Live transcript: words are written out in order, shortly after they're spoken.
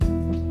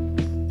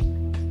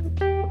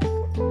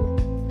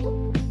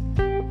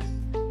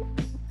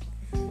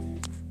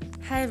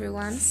Hi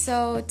everyone.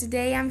 So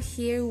today I'm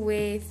here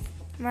with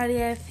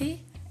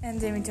Mariefi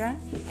and Dimitra.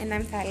 and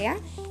I'm Thalia,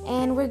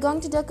 and we're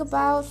going to talk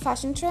about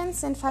fashion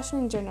trends and fashion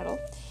in general.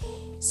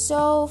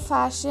 So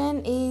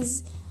fashion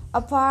is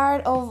a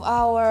part of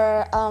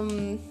our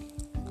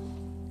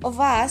of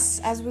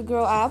us as we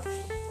grow up,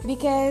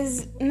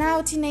 because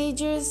now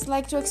teenagers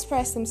like to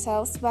express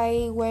themselves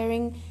by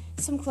wearing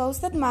some clothes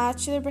that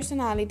match their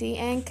personality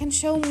and can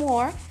show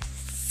more,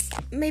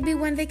 maybe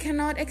when they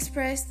cannot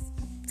express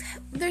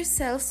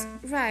themselves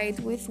right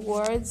with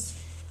words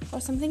or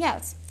something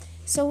else.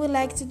 So we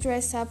like to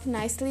dress up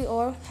nicely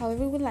or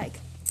however we like.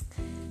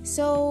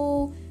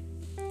 So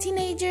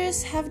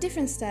teenagers have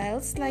different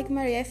styles, like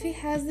Mariefi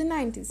has the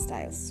 90s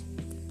styles.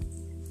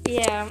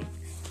 Yeah.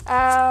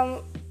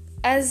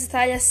 As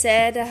Thalia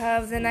said, I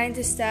have the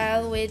 90s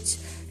style, which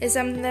is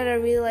something that I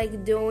really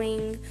like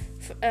doing,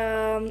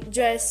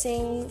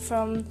 dressing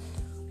from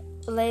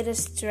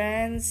latest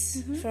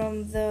trends,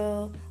 from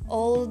the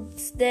old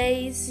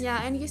days.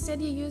 Yeah, and you said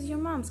you use your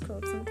mom's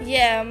clothes.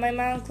 Yeah, my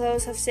mom's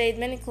clothes have stayed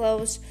many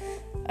clothes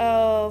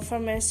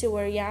from when she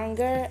were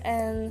younger,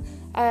 and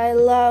I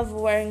love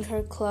wearing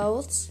her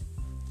clothes.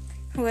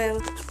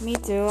 Well, me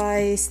too.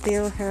 I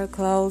steal her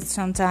clothes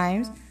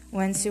sometimes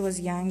when she was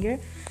younger.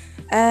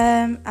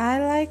 I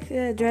like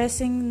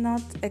dressing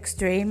not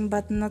extreme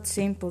but not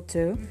simple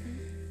too.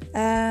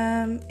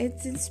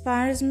 It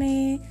inspires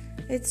me.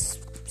 It's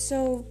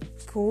so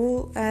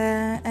cool,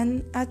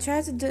 and I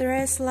try to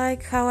dress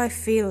like how I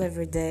feel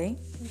every day.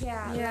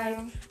 Yeah. Like,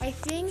 I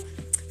think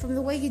from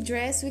the way you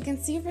dress, we can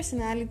see your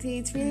personality.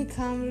 It's really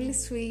calm, really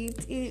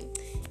sweet.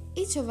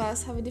 Each of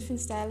us have a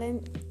different style,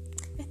 and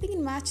I think it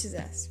matches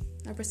us,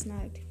 our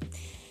personality.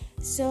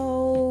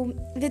 So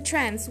the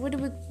trends, where do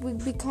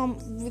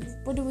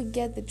we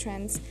get the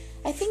trends?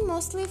 I think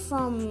mostly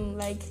from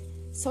like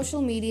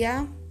social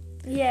media.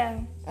 Yeah.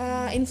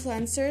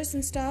 Influencers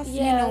and stuff.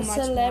 Yeah, you know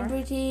much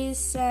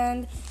celebrities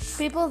and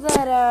people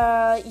that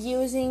are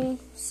using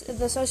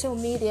the social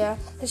media,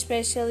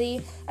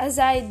 especially as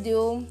I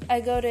do.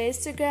 I go to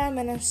Instagram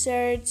and I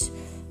search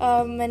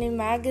many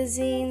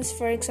magazines,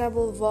 for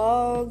example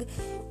Vogue,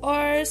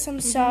 or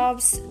some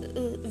shops,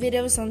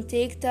 videos on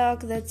TikTok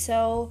that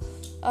show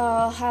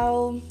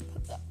how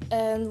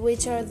and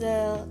which are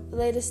the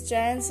latest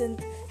trends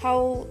and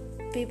how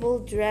people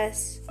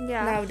dress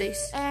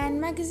nowadays.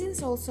 And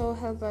magazines also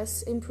help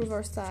us improve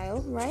our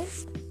style, right?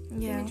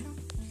 Yeah.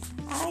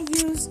 I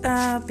use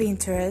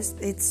Pinterest.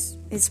 It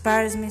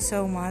inspires me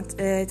so much.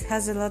 It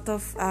has a lot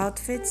of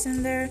outfits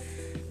in there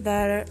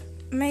that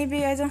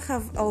maybe I don't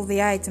have all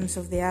the items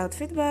of the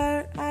outfit,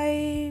 but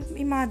I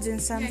imagine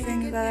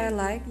something that I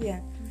like. Yeah.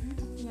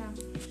 Yeah.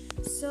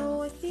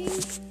 So I think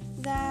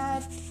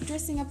that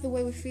dressing up the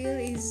way we feel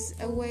is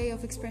a way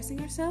of expressing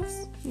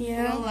ourselves.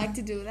 Yeah. We all like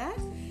to do that.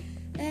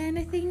 And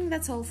I think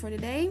that's all for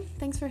today.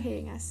 Thanks for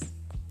hearing us.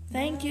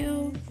 Thank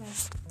you.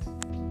 Bye.